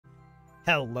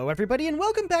Hello everybody and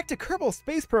welcome back to Kerbal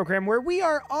Space Program, where we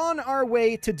are on our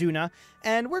way to Duna,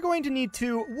 and we're going to need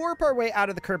to warp our way out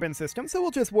of the Kerbin system, so we'll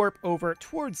just warp over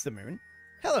towards the moon.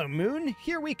 Hello moon,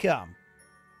 here we come.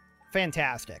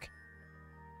 Fantastic.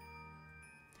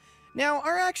 Now,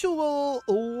 our actual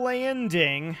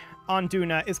landing on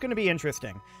Duna is going to be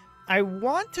interesting. I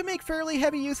want to make fairly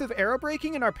heavy use of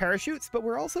aerobraking in our parachutes, but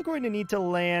we're also going to need to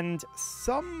land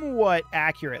somewhat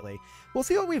accurately. We'll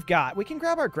see what we've got. We can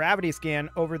grab our gravity scan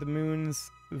over the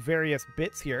moon's various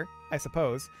bits here, I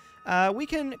suppose. We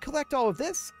can collect all of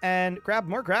this and grab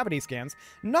more gravity scans.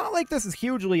 Not like this is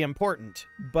hugely important,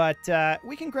 but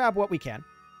we can grab what we can.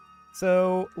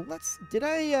 So let's... Did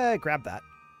I grab that?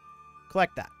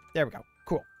 Collect that. There we go.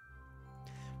 Cool.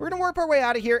 We're going to warp our way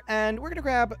out of here, and we're going to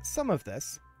grab some of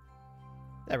this.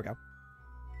 There we go.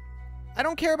 I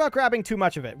don't care about grabbing too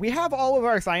much of it. We have all of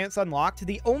our science unlocked.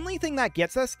 The only thing that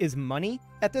gets us is money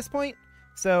at this point,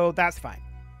 so that's fine.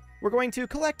 We're going to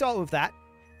collect all of that,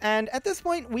 and at this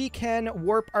point we can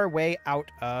warp our way out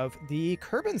of the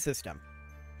Kerbin system.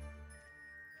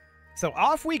 So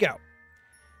off we go.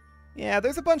 Yeah,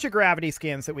 there's a bunch of gravity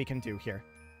scans that we can do here.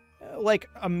 Like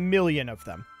a million of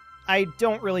them. I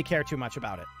don't really care too much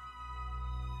about it.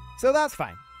 So that's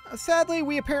fine. Sadly,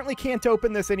 we apparently can't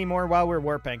open this anymore while we're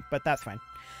warping, but that's fine.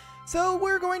 So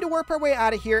we're going to warp our way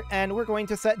out of here, and we're going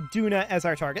to set Duna as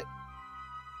our target.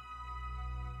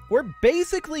 We're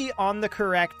basically on the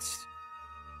correct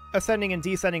ascending and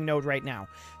descending node right now.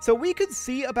 So we could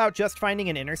see about just finding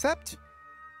an intercept.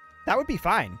 That would be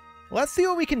fine. Let's see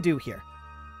what we can do here.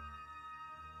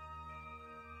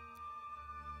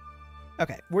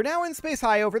 Okay, we're now in space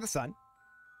high over the sun.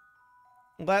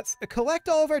 Let's collect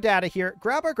all of our data here,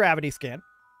 grab our gravity scan,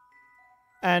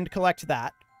 and collect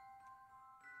that.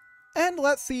 And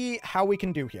let's see how we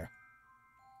can do here.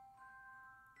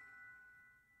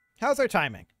 How's our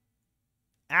timing?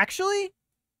 Actually,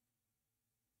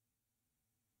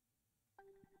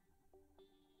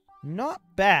 not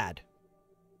bad.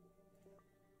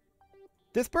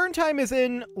 This burn time is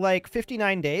in like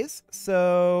 59 days,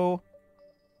 so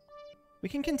we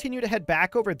can continue to head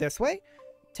back over this way.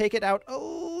 Take it out a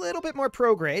little bit more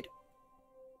prograde.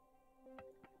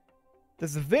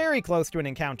 This is very close to an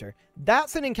encounter.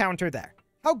 That's an encounter there.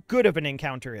 How good of an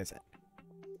encounter is it?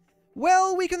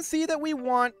 Well, we can see that we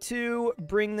want to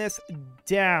bring this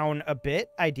down a bit,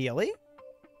 ideally,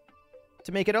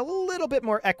 to make it a little bit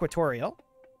more equatorial.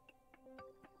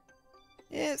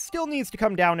 It still needs to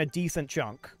come down a decent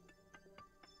chunk.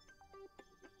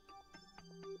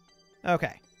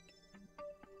 Okay.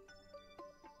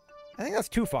 I think that's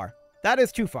too far. That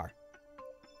is too far.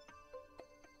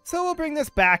 So we'll bring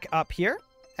this back up here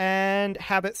and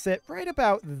have it sit right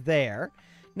about there.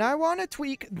 Now I want to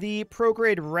tweak the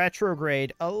prograde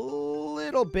retrograde a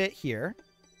little bit here.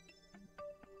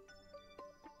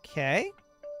 Okay.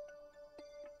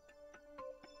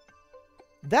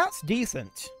 That's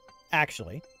decent,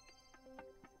 actually.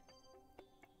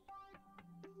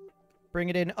 Bring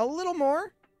it in a little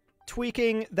more,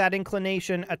 tweaking that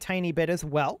inclination a tiny bit as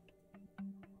well.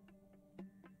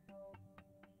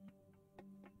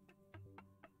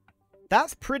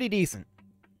 That's pretty decent,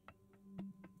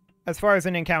 as far as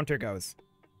an encounter goes.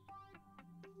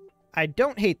 I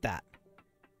don't hate that.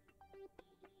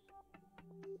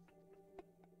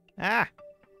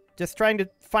 Just trying to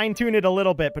fine-tune it a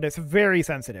little bit, but it's very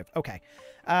sensitive. Okay.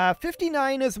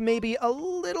 59 is maybe a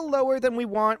little lower than we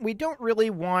want. We don't really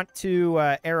want to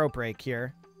aerobrake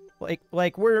here.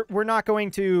 Like we're not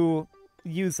going to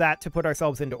use that to put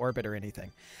ourselves into orbit or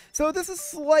anything. So this is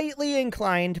slightly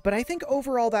inclined, but I think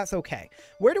overall that's okay.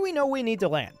 Where do we know we need to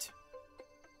land?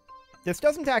 This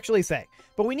doesn't actually say,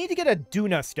 but we need to get a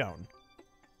Duna stone.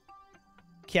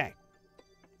 Okay.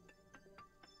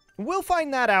 We'll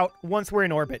find that out once we're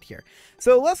in orbit here.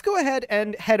 So let's go ahead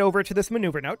and head over to this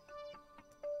maneuver node.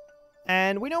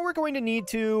 And we know we're going to need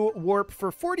to warp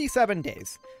for 47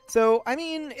 days. So, I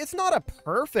mean, it's not a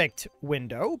perfect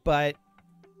window, but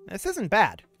this isn't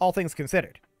bad, all things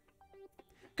considered.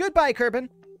 Goodbye, Kerbin.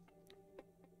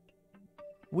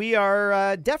 We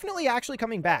are definitely actually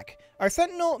coming back. Our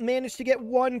Sentinel managed to get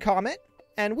one comet,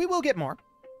 and we will get more.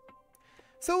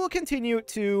 So we'll continue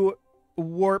to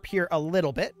warp here a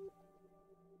little bit.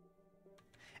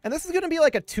 And this is going to be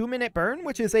like a 2-minute burn,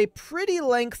 which is a pretty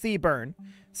lengthy burn.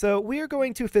 So we are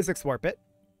going to physics warp it.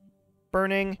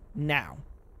 Burning now.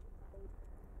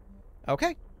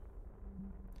 Okay.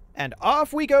 And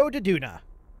off we go to Duna.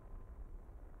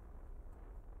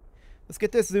 Let's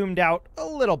get this zoomed out a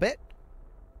little bit.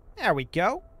 There we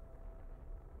go.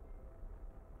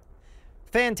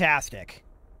 Fantastic.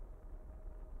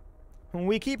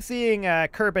 We keep seeing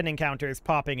Kerbin encounters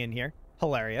popping in here.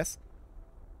 Hilarious.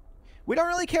 We don't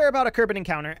really care about a Kerbal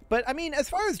encounter, but I mean, as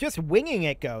far as just winging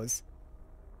it goes,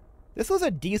 this was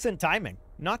a decent timing.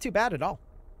 Not too bad at all.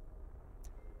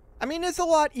 I mean, it's a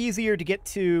lot easier to get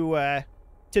to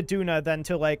Duna than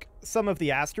to, like, some of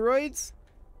the asteroids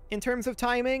in terms of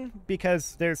timing,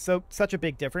 because there's such a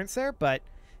big difference there, but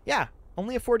yeah,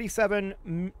 only a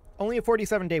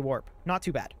 47-day warp. Not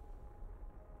too bad.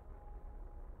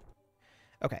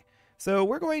 Okay, so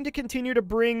we're going to continue to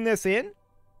bring this in.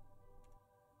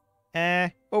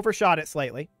 Overshot it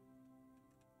slightly.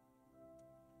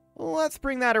 Let's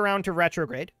bring that around to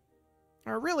retrograde.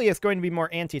 Or really, it's going to be more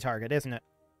anti-target, isn't it?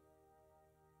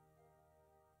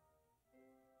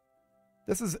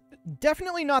 This is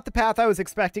definitely not the path I was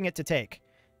expecting it to take.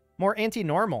 More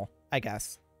anti-normal, I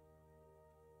guess.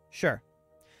 Sure.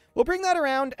 We'll bring that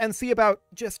around and see about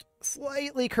just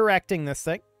slightly correcting this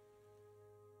thing.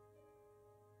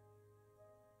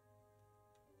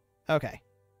 Okay.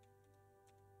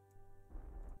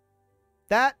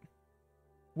 That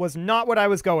was not what I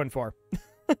was going for.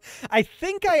 I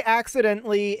think I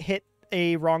accidentally hit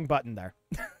a wrong button there.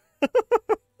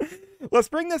 Let's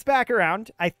bring this back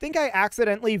around. I think I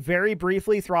accidentally very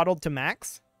briefly throttled to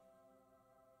max.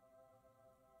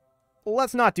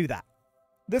 Let's not do that.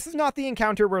 This is not the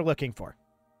encounter we're looking for.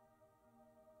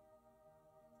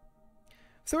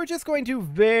 So we're just going to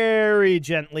very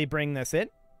gently bring this in.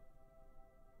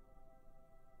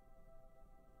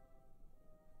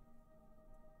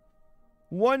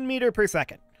 One meter per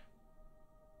second.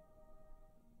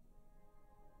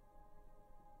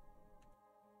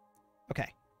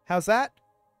 Okay, how's that?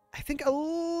 I think a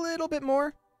little bit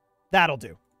more. That'll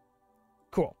do.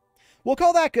 Cool. We'll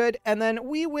call that good, and then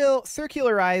we will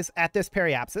circularize at this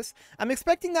periapsis. I'm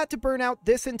expecting that to burn out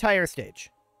this entire stage.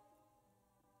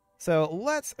 So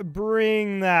let's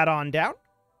bring that on down.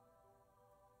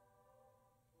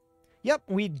 Yep,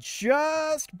 we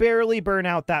just barely burn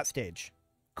out that stage.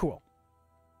 Cool.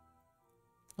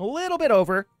 A little bit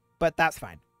over, but that's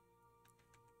fine.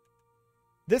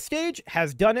 This stage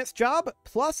has done its job,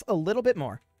 plus a little bit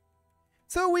more.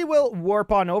 So we will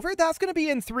warp on over. That's going to be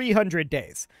in 300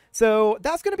 days. So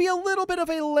that's going to be a little bit of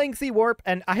a lengthy warp,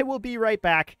 and I will be right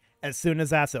back as soon as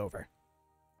that's over.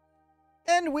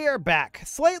 And we are back.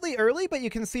 Slightly early, but you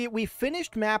can see we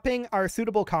finished mapping our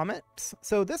suitable comets.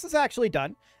 So this is actually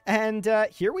done. And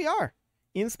here we are.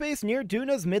 In space near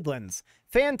Duna's Midlands.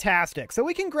 Fantastic. So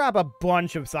we can grab a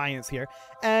bunch of science here,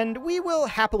 and we will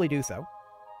happily do so.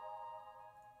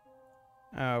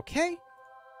 Okay.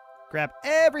 Grab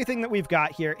everything that we've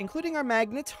got here, including our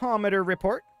magnetometer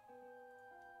report.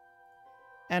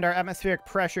 And our atmospheric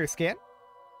pressure scan.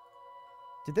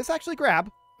 Did this actually grab?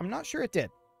 I'm not sure it did.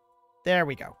 There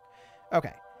we go.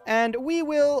 Okay. And we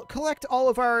will collect all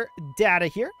of our data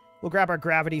here. We'll grab our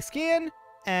gravity scan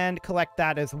and collect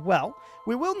that as well.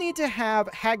 We will need to have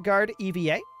Hagard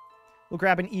EVA. We'll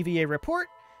grab an EVA report,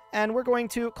 and we're going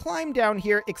to climb down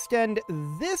here, extend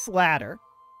this ladder.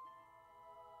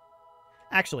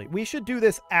 Actually, we should do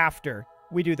this after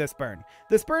we do this burn.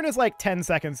 This burn is like 10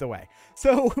 seconds away.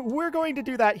 So we're going to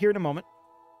do that here in a moment.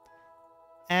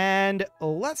 And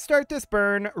let's start this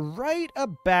burn right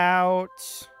about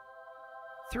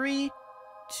 3,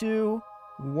 2,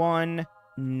 1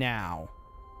 now.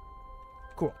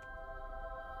 Cool.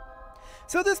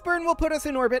 So this burn will put us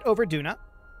in orbit over Duna.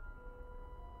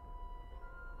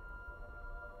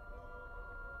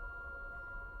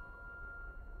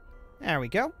 There we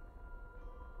go.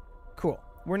 Cool.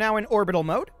 We're now in orbital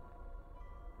mode.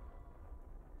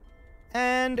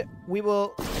 And we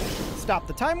will stop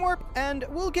the time warp, and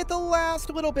we'll get the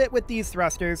last little bit with these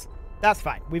thrusters. That's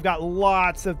fine. We've got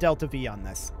lots of delta V on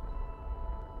this.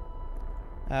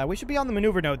 We should be on the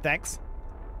maneuver node, thanks.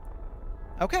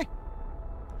 Okay.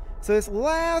 So this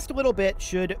last little bit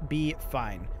should be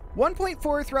fine.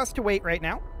 1.4 thrust to weight right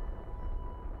now.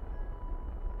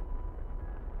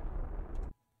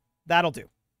 That'll do.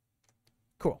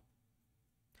 Cool.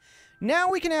 Now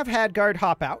we can have Hadgard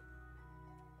hop out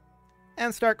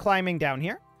and start climbing down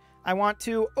here. I want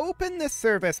to open this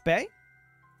service bay.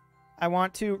 I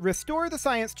want to restore the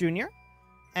Science Junior.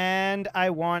 And I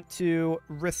want to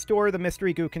restore the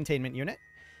Mystery Goo containment unit.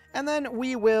 And then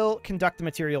we will conduct the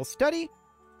materials study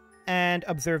and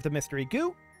observe the Mystery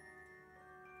Goo.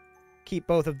 Keep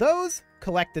both of those,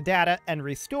 collect the data and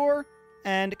restore,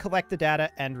 and collect the data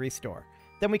and restore.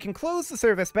 Then we can close the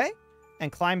service bay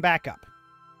and climb back up.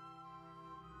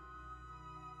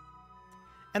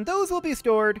 And those will be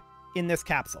stored in this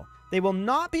capsule. They will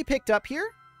not be picked up here,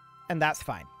 and that's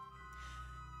fine.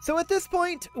 So at this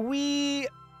point,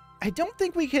 I don't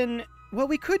think we can well,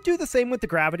 we could do the same with the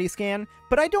gravity scan,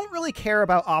 but I don't really care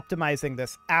about optimizing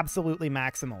this absolutely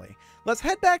maximally. Let's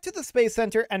head back to the Space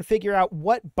Center and figure out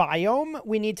what biome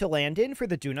we need to land in for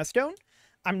the Duna Stone.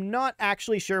 I'm not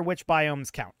actually sure which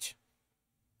biomes count.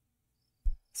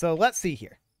 So let's see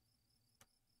here.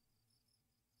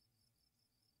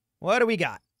 What do we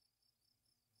got?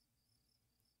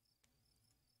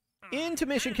 Into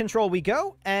mission control we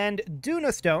go, and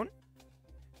Duna Stone.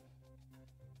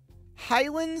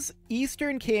 Highlands,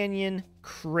 Eastern Canyon,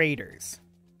 Craters.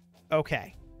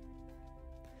 Okay.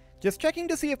 Just checking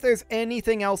to see if there's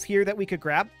anything else here that we could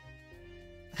grab.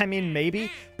 I mean,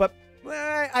 maybe, but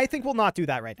I think we'll not do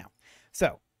that right now.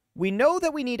 So, we know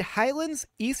that we need Highlands,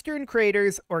 Eastern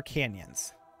Craters, or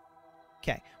Canyons.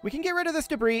 Okay, we can get rid of this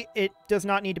debris. It does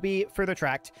not need to be further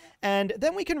tracked. And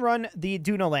then we can run the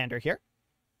Duna lander here.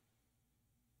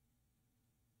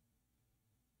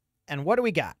 And what do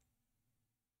we got?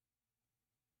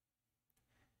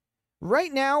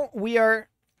 Right now, we are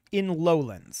in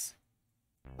Lowlands.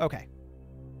 Okay.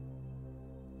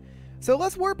 So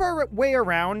let's warp our way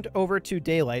around over to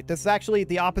daylight. This is actually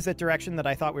the opposite direction that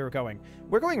I thought we were going.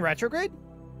 We're going retrograde?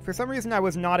 For some reason, I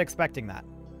was not expecting that.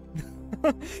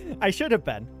 I should have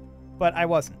been, but I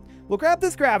wasn't. We'll grab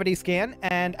this gravity scan,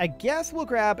 and I guess we'll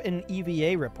grab an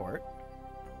EVA report.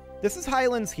 This is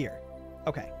Highlands here.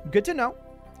 Okay, good to know.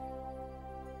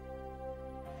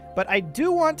 But I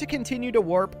do want to continue to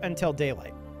warp until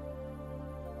daylight.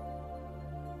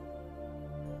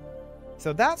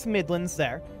 So that's Midlands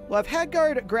there. We'll have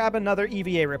Hadgard grab another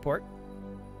EVA report.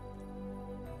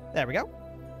 There we go.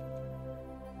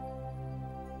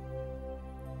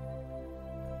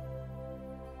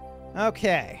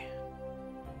 Okay.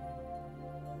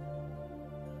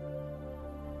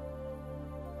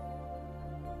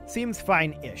 Seems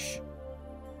fine-ish.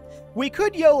 We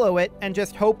could YOLO it and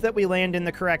just hope that we land in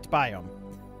the correct biome.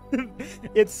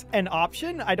 It's an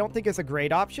option. I don't think it's a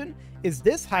great option. Is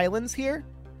this Highlands here?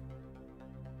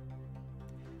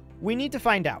 We need to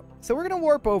find out. So we're going to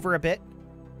warp over a bit.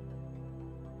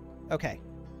 Okay.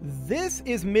 This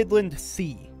is Midland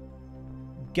C.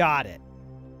 Got it.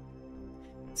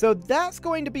 So that's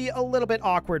going to be a little bit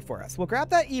awkward for us. We'll grab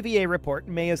that EVA report,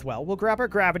 may as well. We'll grab our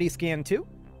gravity scan too.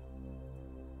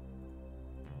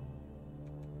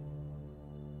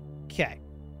 Okay.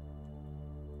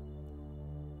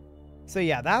 So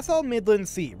yeah, that's all Midland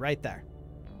C right there.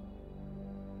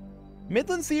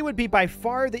 Midland C would be by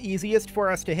far the easiest for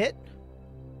us to hit.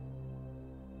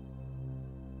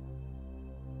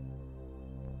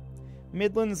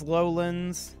 Midlands,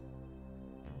 Lowlands,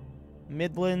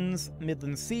 Midlands,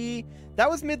 Midland C. That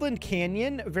was Midland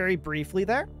Canyon very briefly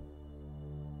there.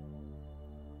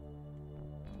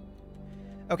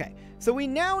 Okay, so we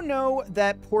now know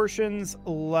that portions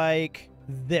like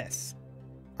this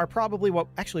are probably what...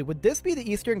 Actually, would this be the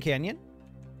Eastern Canyon?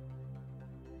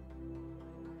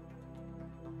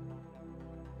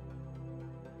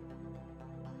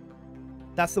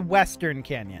 That's the Western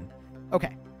Canyon.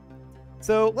 Okay.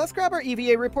 So let's grab our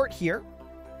EVA report here.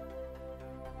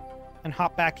 And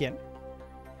hop back in.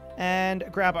 And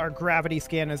grab our gravity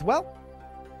scan as well.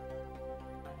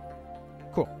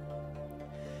 Cool.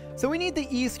 So we need the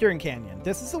Eastern Canyon.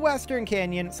 This is the Western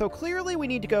Canyon, so clearly we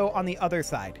need to go on the other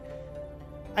side.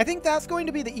 I think that's going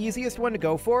to be the easiest one to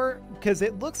go for, because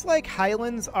it looks like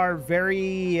Highlands are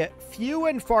very few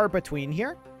and far between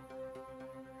here.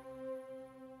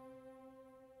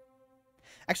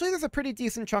 Actually, there's a pretty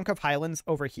decent chunk of Highlands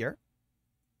over here.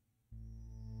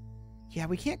 Yeah,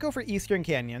 we can't go for Eastern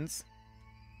Canyons.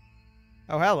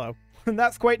 Oh, hello.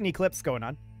 That's quite an eclipse going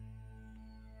on.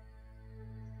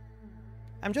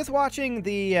 I'm just watching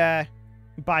the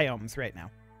biomes right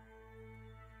now.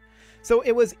 So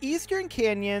it was Eastern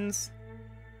Canyons,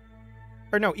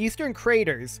 or no, Eastern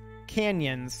Craters,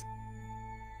 Canyons,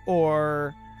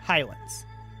 or Highlands,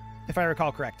 if I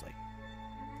recall correctly.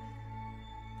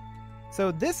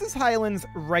 So this is Highlands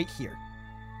right here.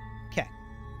 Okay.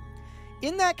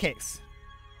 In that case,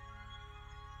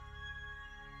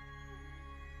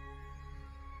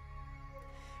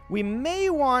 we may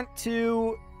want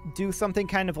to do something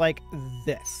kind of like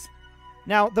this.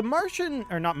 Now, the Martian,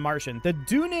 or not Martian, the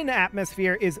Dunan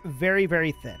atmosphere is very,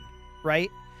 very thin, right?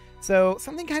 So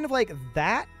something kind of like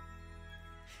that.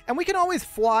 And we can always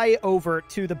fly over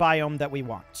to the biome that we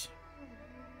want.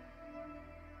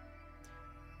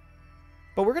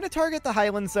 But we're going to target the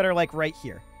Highlands that are like right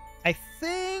here. I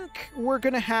think we're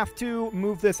going to have to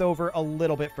move this over a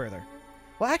little bit further.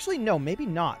 Well, actually, no, maybe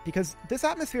not, because this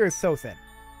atmosphere is so thin.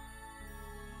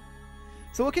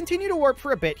 So we'll continue to warp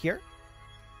for a bit here.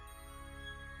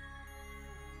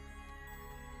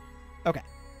 Okay.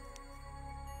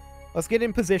 Let's get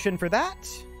in position for that.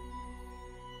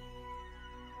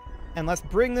 And let's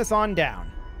bring this on down.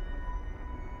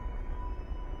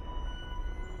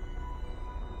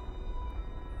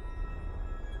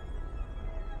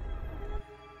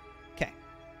 Okay.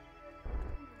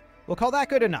 We'll call that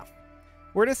good enough.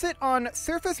 We're going to sit on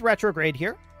surface retrograde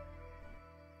here.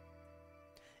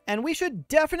 And we should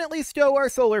definitely stow our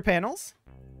solar panels.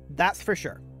 That's for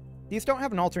sure. These don't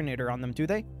have an alternator on them, do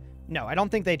they? No, I don't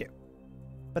think they do.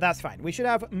 But that's fine. We should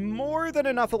have more than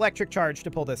enough electric charge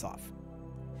to pull this off.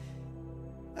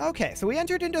 Okay, so we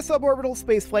entered into suborbital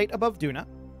spaceflight above Duna.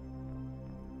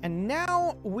 And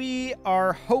now we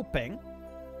are hoping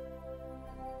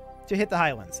to hit the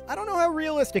Highlands. I don't know how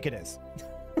realistic it is.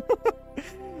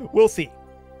 We'll see.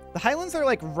 The Highlands are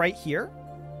like right here.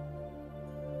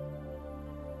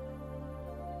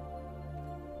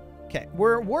 Okay,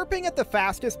 we're warping at the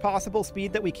fastest possible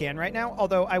speed that we can right now,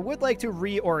 although I would like to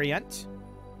reorient.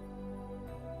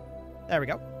 There we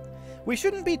go. We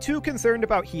shouldn't be too concerned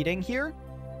about heating here,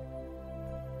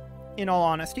 in all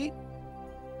honesty.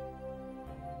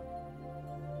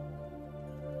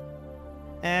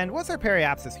 And what's our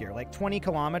periapsis here? Like 20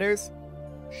 kilometers?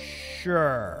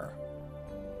 Sure.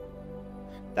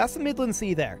 That's the Midland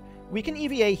Sea there. We can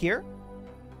EVA here.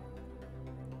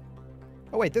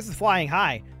 Oh wait, this is flying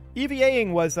high.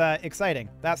 EVAing was exciting,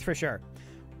 that's for sure.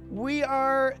 We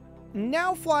are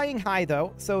now flying high,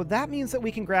 though, so that means that we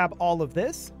can grab all of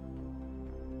this.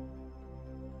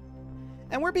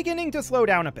 And we're beginning to slow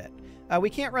down a bit. We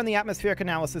can't run the atmospheric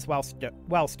analysis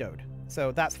while stowed,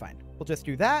 so that's fine. We'll just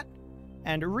do that,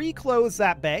 and reclose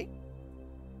that bay,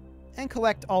 and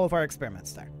collect all of our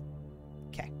experiments there.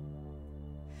 Okay.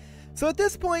 So at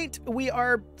this point, we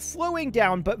are slowing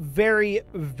down, but very,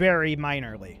 very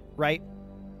minorly, right?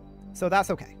 So that's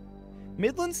okay.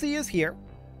 Midland Sea is here.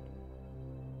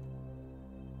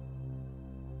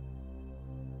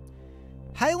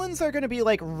 Highlands are going to be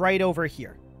like right over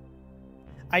here.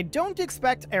 I don't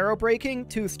expect aerobraking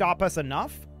to stop us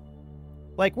enough.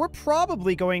 Like, we're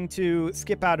probably going to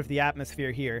skip out of the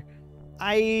atmosphere here.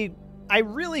 I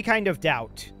really kind of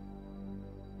doubt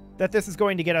that this is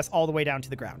going to get us all the way down to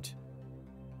the ground.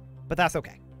 But that's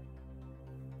okay.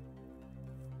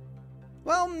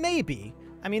 Well, maybe.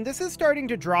 I mean, this is starting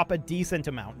to drop a decent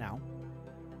amount now.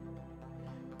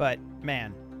 But,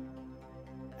 man.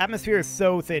 Atmosphere is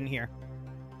so thin here.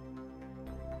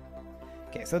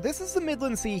 Okay, so this is the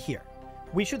Midland Sea here.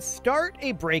 We should start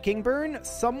a braking burn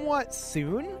somewhat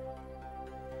soon.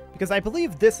 Because I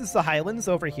believe this is the Highlands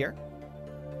over here.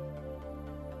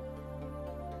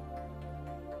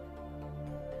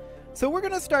 So we're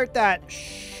going to start that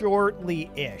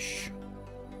shortly-ish.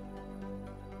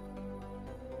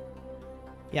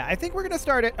 Yeah, I think we're going to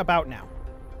start it about now.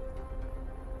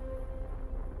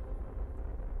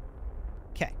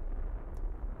 Okay.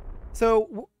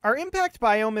 So our impact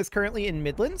biome is currently in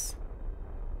Midlands.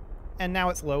 And now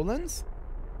it's Lowlands.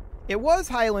 It was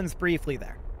Highlands briefly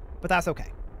there, but that's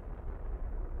okay.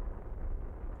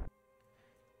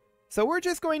 So we're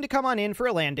just going to come on in for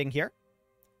a landing here.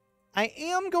 I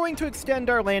am going to extend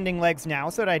our landing legs now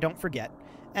so that I don't forget.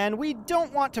 And we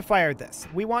don't want to fire this.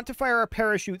 We want to fire our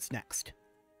parachutes next.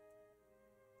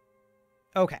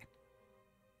 Okay.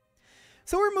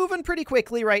 So we're moving pretty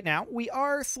quickly right now. We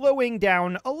are slowing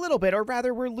down a little bit, or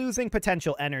rather we're losing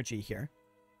potential energy here.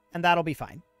 And that'll be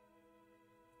fine.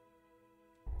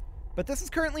 But this is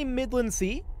currently Midland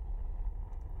Sea.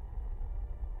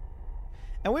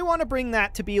 And we want to bring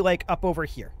that to be like up over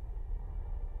here.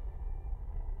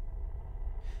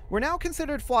 We're now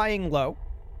considered flying low.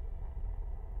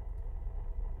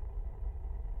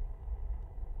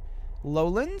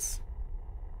 Lowlands.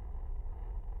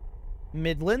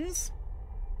 Midlands.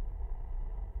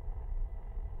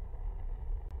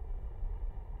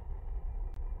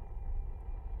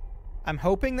 I'm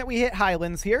hoping that we hit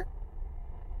Highlands here.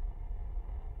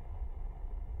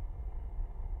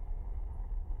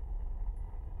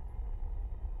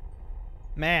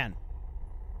 Man.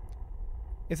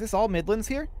 Is this all Midlands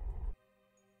here?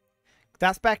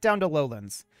 That's back down to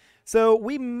Lowlands. So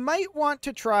we might want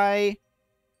to try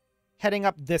heading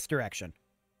up this direction.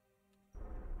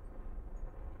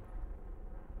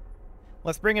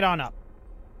 Let's bring it on up.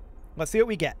 Let's see what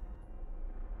we get.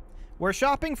 We're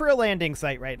shopping for a landing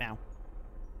site right now.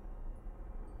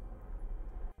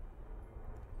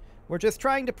 We're just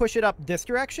trying to push it up this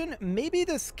direction. Maybe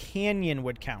this canyon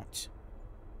would count.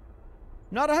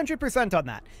 Not 100% on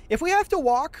that. If we have to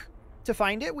walk to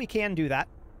find it, we can do that.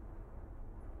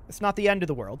 It's not the end of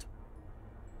the world.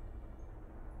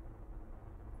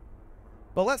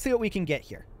 But let's see what we can get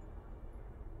here.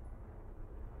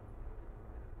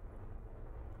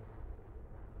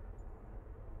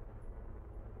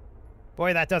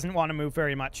 Boy, that doesn't want to move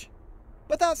very much.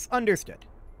 But that's understood.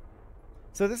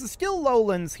 So this is still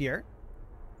lowlands here.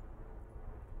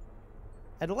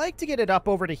 I'd like to get it up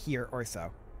over to here or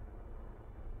so.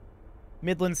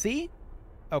 Midland Sea?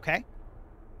 Okay.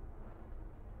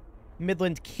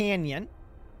 Midland Canyon.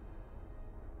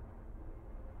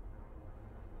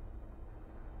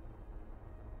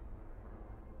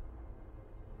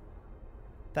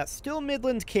 That's still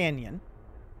Midland Canyon.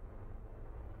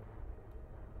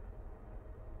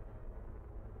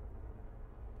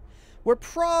 We're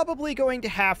probably going to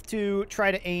have to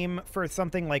try to aim for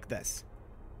something like this.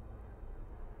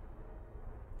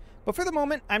 But for the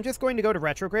moment, I'm just going to go to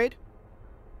retrograde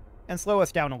and slow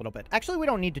us down a little bit. Actually, we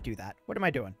don't need to do that. What am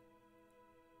I doing?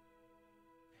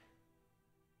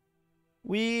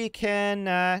 We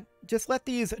can just let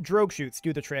these drogue chutes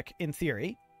do the trick, in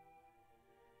theory.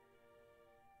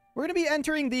 We're going to be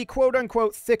entering the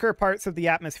quote-unquote thicker parts of the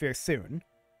atmosphere soon.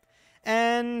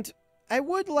 And I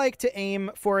would like to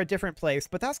aim for a different place,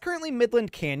 but that's currently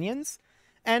Midland Canyons.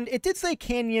 And it did say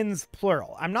canyons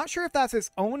plural. I'm not sure if that's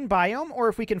its own biome or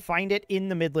if we can find it in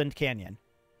the Midland Canyon.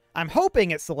 I'm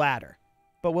hoping it's the latter,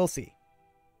 but we'll see.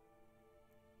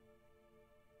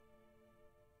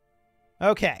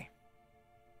 Okay.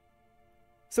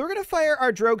 So we're going to fire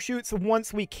our drogue chutes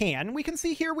once we can. We can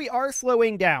see here we are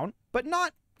slowing down, but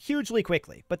not hugely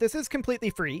quickly. But this is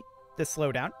completely free, this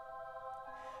slowdown.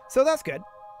 So that's good.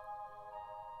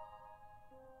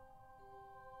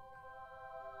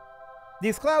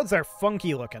 These clouds are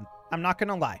funky looking. I'm not going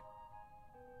to lie.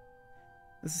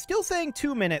 This is still saying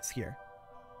 2 minutes here.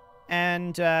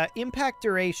 And impact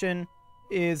duration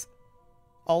is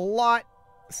a lot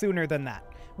sooner than that.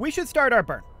 We should start our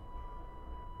burn.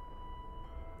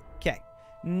 Okay.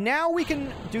 Now we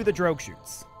can do the drogue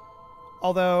chutes.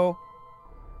 Although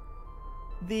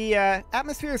the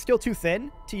atmosphere is still too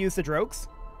thin to use the drogues.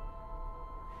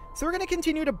 So we're going to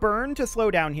continue to burn to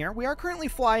slow down here. We are currently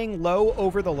flying low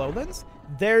over the lowlands.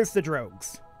 There's the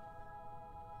drogues.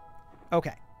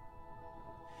 Okay.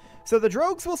 So the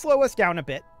drogues will slow us down a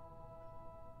bit.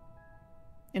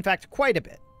 In fact, quite a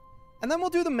bit. And then we'll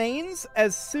do the mains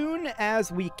as soon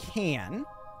as we can.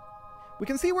 We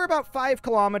can see we're about 5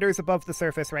 kilometers above the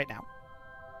surface right now.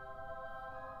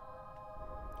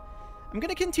 I'm going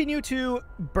to continue to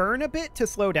burn a bit to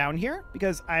slow down here,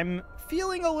 because I'm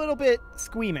feeling a little bit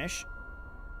squeamish.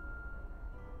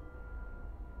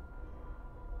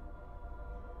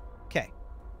 Okay.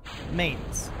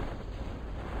 Mains.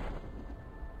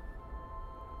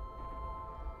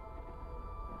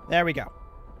 There we go.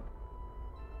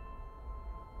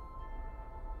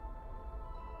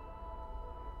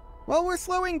 Well, we're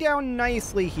slowing down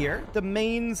nicely here. The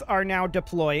mains are now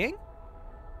deploying.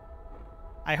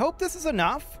 I hope this is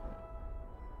enough.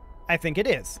 I think it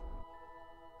is.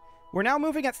 We're now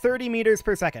moving at 30 meters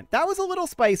per second. That was a little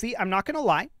spicy, I'm not going to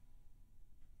lie.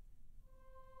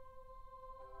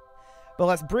 But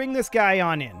let's bring this guy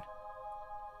on in.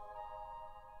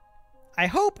 I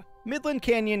hope Midland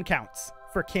Canyon counts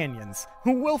for canyons.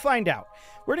 We'll find out.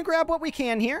 We're going to grab what we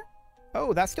can here.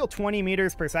 Oh, that's still 20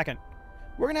 meters per second.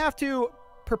 We're going to have to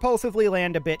propulsively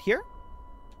land a bit here.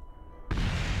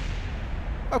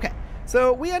 Okay.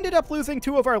 So we ended up losing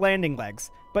 2 of our landing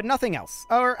legs, but nothing else.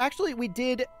 Or actually, we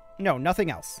did... No,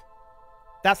 nothing else.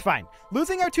 That's fine.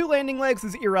 Losing our 2 landing legs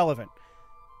is irrelevant.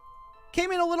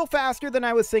 Came in a little faster than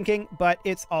I was thinking, but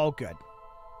it's all good.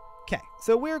 Okay,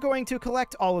 so we're going to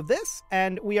collect all of this,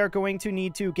 and we are going to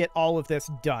need to get all of this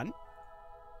done.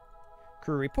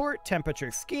 Crew report,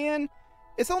 temperature scan.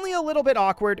 It's only a little bit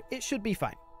awkward. It should be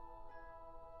fine.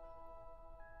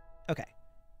 Okay.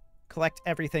 Collect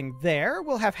everything there.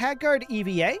 We'll have Hadgard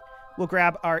EVA. We'll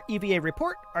grab our EVA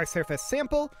report, our surface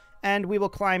sample, and we will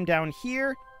climb down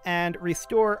here and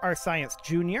restore our Science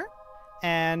Junior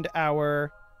and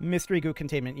our Mystery Goo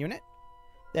Containment Unit.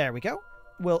 There we go.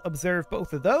 We'll observe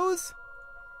both of those.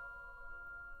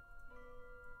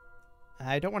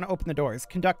 I don't want to open the doors.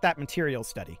 Conduct that material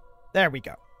study. There we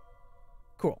go.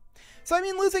 Cool. So, I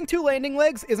mean, losing 2 landing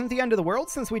legs isn't the end of the world.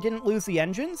 Since we didn't lose the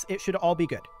engines, it should all be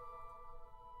good.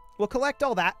 We'll collect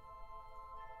all that.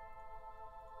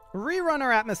 Rerun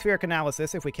our atmospheric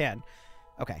analysis if we can.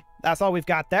 Okay, that's all we've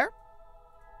got there.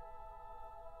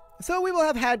 So we will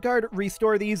have Hadgard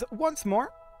restore these once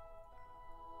more.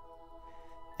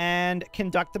 And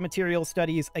conduct the material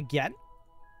studies again.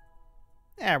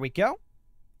 There we go.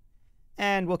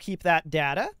 And we'll keep that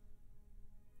data.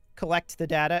 Collect the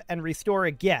data and restore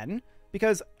again.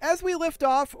 Because as we lift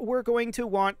off, we're going to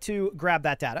want to grab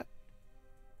that data.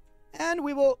 And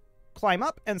we will climb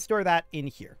up and store that in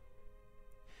here.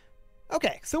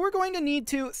 Okay, so we're going to need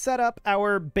to set up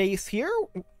our base here.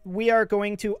 We are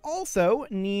going to also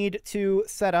need to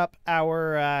set up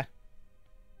our...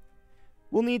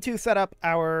 we'll need to set up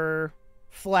our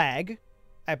flag,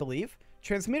 I believe.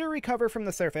 Transmitter recover from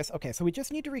the surface. Okay, so we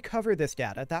just need to recover this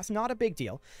data. That's not a big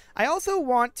deal. I also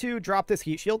want to drop this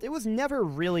heat shield. It was never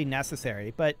really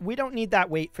necessary, but we don't need that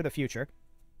weight for the future.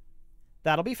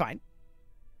 That'll be fine.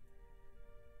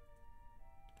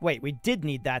 Wait, we did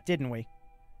need that, didn't we?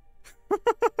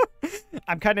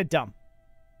 I'm kind of dumb.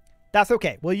 That's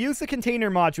okay. We'll use the container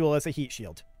module as a heat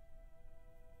shield.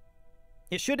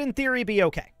 It should, in theory, be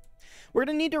okay. We're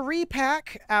going to need to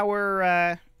repack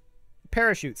our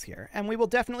parachutes here, and we will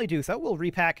definitely do so. We'll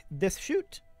repack this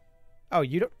chute. Oh,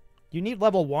 you need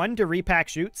level 1 to repack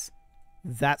chutes?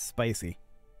 That's spicy.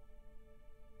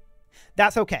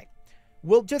 That's okay.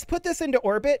 We'll just put this into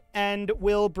orbit, and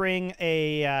we'll bring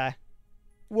a...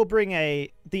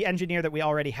 the engineer that we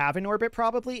already have in orbit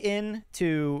probably in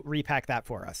to repack that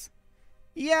for us.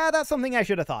 Yeah, that's something I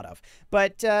should have thought of.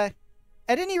 But at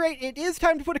any rate, it is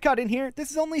time to put a cut in here.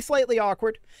 This is only slightly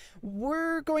awkward.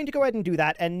 We're going to go ahead and do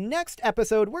that. And next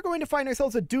episode, we're going to find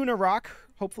ourselves a Duna rock.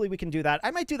 Hopefully we can do that. I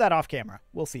might do that off camera.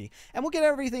 We'll see. And we'll get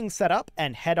everything set up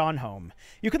and head on home.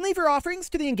 You can leave your offerings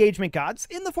to the engagement gods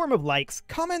in the form of likes,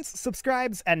 comments,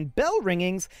 subscribes, and bell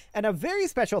ringings. And a very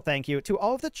special thank you to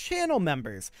all of the channel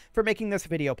members for making this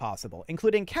video possible,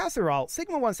 including Casserole,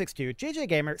 Sigma162, JJ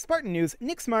Gamer, Spartan News,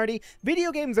 Nick Smarty,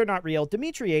 Video Games Are Not Real,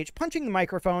 Dimitri H, Punching the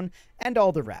Microphone, and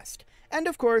all the rest. And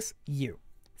of course, you.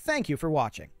 Thank you for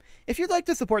watching. If you'd like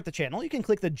to support the channel, you can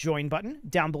click the join button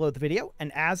down below the video.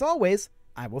 And as always,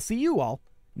 I will see you all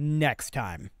next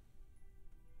time.